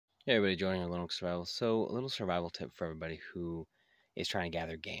Hey everybody, joining our little survival. So a little survival tip for everybody who is trying to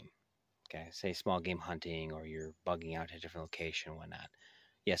gather game. Okay, say small game hunting or you're bugging out to a different location and whatnot.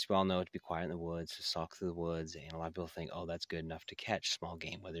 Yes, we all know to be quiet in the woods, to stalk through the woods, and a lot of people think, oh, that's good enough to catch small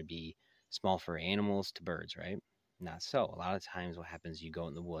game, whether it be small furry animals to birds, right? Not so. A lot of times what happens, you go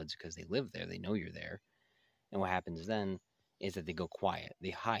in the woods because they live there, they know you're there, and what happens then is that they go quiet, they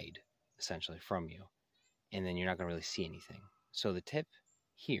hide essentially from you, and then you're not going to really see anything. So the tip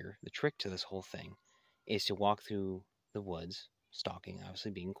here, the trick to this whole thing, is to walk through the woods, stalking, obviously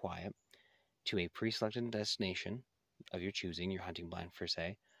being quiet, to a pre-selected destination of your choosing, your hunting blind per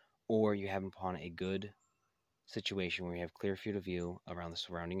se, or you happen upon a good situation where you have clear field of view around the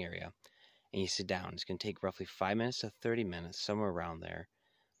surrounding area, and you sit down. It's going to take roughly 5 minutes to 30 minutes, somewhere around there,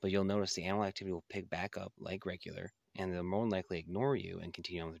 but you'll notice the animal activity will pick back up like regular, and they'll more than likely ignore you and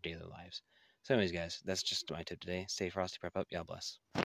continue on with their daily lives. So anyways, guys, that's just my tip today. Stay frosty, prep up. God bless.